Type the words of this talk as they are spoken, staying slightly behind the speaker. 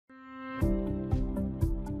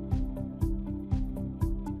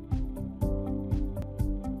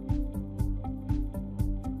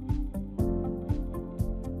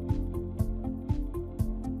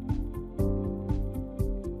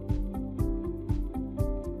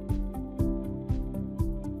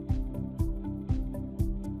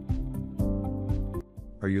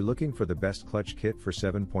Are you looking for the best clutch kit for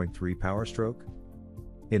 7.3 Powerstroke?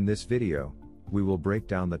 In this video, we will break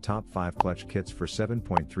down the top 5 clutch kits for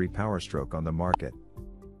 7.3 Powerstroke on the market.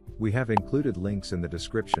 We have included links in the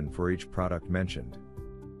description for each product mentioned.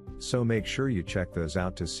 So make sure you check those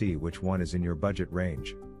out to see which one is in your budget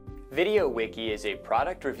range. VideoWiki is a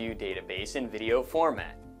product review database in video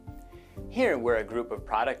format. Here we're a group of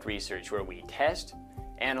product research where we test,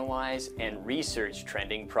 analyze, and research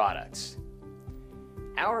trending products.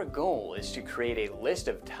 Our goal is to create a list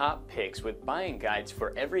of top picks with buying guides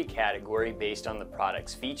for every category based on the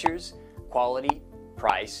product's features, quality,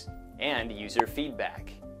 price, and user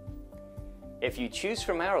feedback. If you choose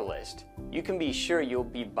from our list, you can be sure you'll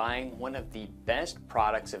be buying one of the best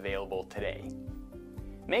products available today.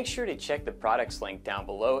 Make sure to check the products link down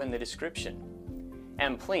below in the description.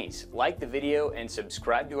 And please like the video and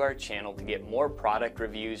subscribe to our channel to get more product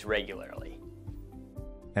reviews regularly.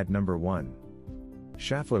 At number 1.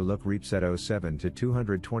 Schaeffler Look Reset 07 to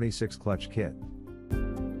 226 Clutch Kit.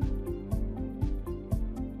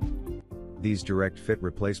 These direct fit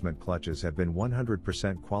replacement clutches have been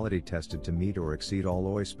 100% quality tested to meet or exceed all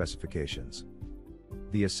OE specifications.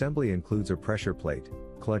 The assembly includes a pressure plate,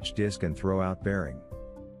 clutch disc and throw-out bearing.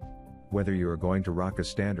 Whether you are going to rock a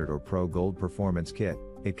standard or Pro Gold performance kit,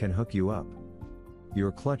 it can hook you up.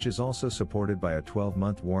 Your clutch is also supported by a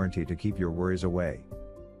 12-month warranty to keep your worries away.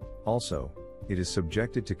 Also, it is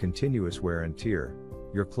subjected to continuous wear and tear.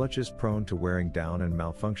 Your clutch is prone to wearing down and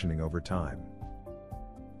malfunctioning over time.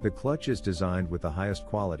 The clutch is designed with the highest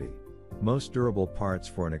quality, most durable parts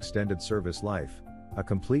for an extended service life. A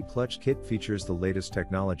complete clutch kit features the latest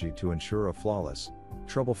technology to ensure a flawless,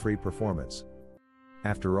 trouble-free performance.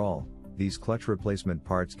 After all, these clutch replacement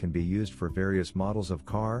parts can be used for various models of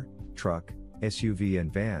car, truck, SUV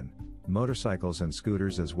and van, motorcycles and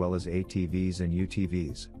scooters as well as ATVs and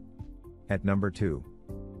UTVs. At number 2.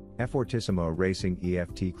 Fortissimo Racing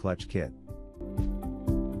EFT Clutch Kit.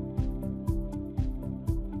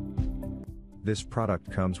 This product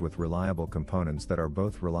comes with reliable components that are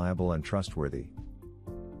both reliable and trustworthy.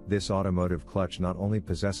 This automotive clutch not only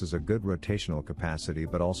possesses a good rotational capacity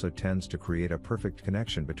but also tends to create a perfect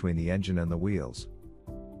connection between the engine and the wheels.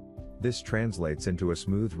 This translates into a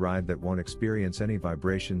smooth ride that won't experience any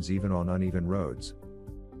vibrations even on uneven roads.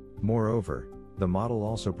 Moreover, the model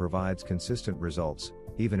also provides consistent results,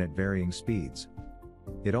 even at varying speeds.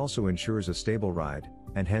 It also ensures a stable ride,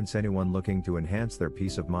 and hence anyone looking to enhance their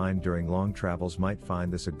peace of mind during long travels might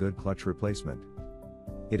find this a good clutch replacement.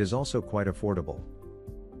 It is also quite affordable.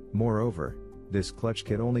 Moreover, this clutch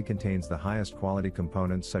kit only contains the highest quality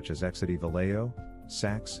components such as Exity Vallejo,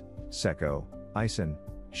 Sachs, Seco, Ison,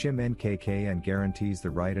 Shim NKK and guarantees the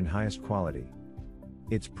right and highest quality.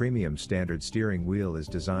 Its premium standard steering wheel is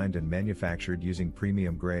designed and manufactured using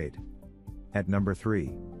premium grade. At number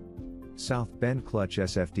 3. South Bend Clutch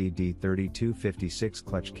SFD D3256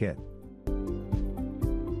 Clutch Kit.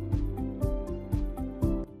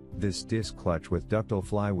 This disc clutch with ductile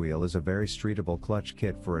flywheel is a very streetable clutch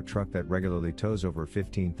kit for a truck that regularly tows over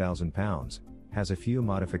 15,000 pounds, has a few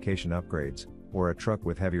modification upgrades, or a truck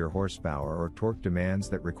with heavier horsepower or torque demands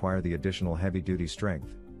that require the additional heavy-duty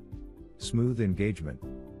strength. Smooth engagement.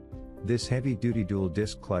 This heavy-duty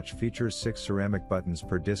dual-disc clutch features 6 ceramic buttons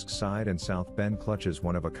per disc side and South Bend clutch's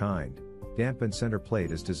one-of-a-kind, dampened center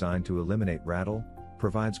plate is designed to eliminate rattle,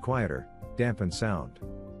 provides quieter, dampened sound.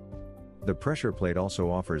 The pressure plate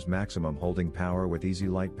also offers maximum holding power with easy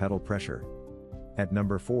light pedal pressure. At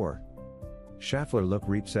number 4. Schaeffler Look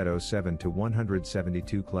Reset 07 to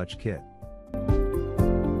 172 Clutch Kit.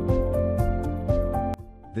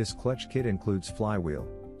 This clutch kit includes flywheel,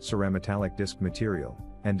 cerametallic disc material,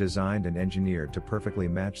 and designed and engineered to perfectly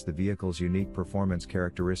match the vehicle's unique performance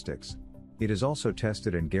characteristics. It is also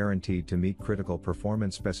tested and guaranteed to meet critical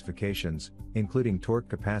performance specifications, including torque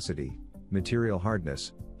capacity, material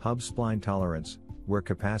hardness, hub spline tolerance, wear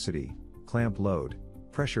capacity, clamp load,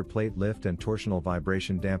 pressure plate lift and torsional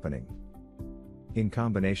vibration dampening. In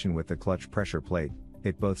combination with the clutch pressure plate,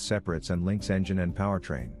 it both separates and links engine and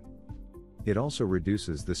powertrain. It also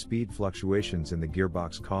reduces the speed fluctuations in the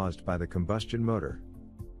gearbox caused by the combustion motor.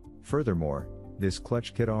 Furthermore, this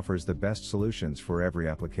clutch kit offers the best solutions for every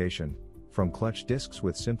application, from clutch discs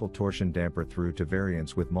with simple torsion damper through to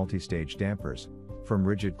variants with multi-stage dampers, from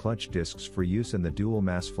rigid clutch discs for use in the dual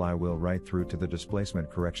mass flywheel right through to the displacement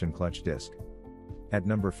correction clutch disc. At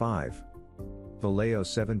number 5. Vallejo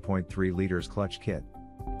 7.3 liters Clutch Kit.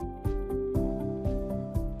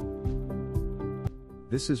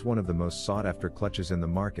 This is one of the most sought-after clutches in the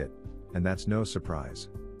market, and that's no surprise.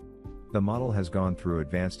 The model has gone through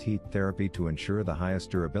advanced heat therapy to ensure the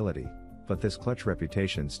highest durability. but this clutch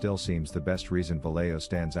reputation still seems the best reason Vallejo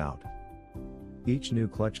stands out. Each new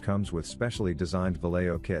clutch comes with specially designed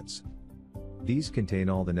Vallejo kits. These contain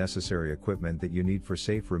all the necessary equipment that you need for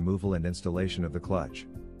safe removal and installation of the clutch.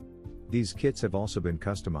 These kits have also been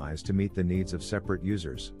customized to meet the needs of separate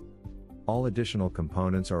users. All additional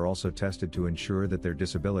components are also tested to ensure that their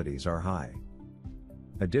disabilities are high.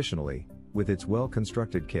 Additionally, with its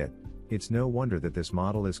well-constructed kit, it's no wonder that this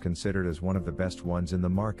model is considered as one of the best ones in the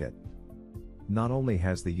market. Not only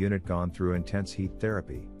has the unit gone through intense heat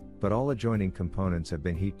therapy, but all adjoining components have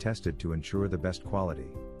been heat tested to ensure the best quality.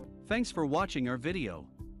 Thanks for watching our video.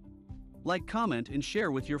 Like, comment and share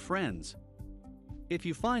with your friends. If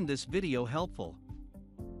you find this video helpful,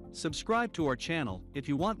 subscribe to our channel if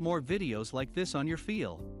you want more videos like this on your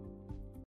field.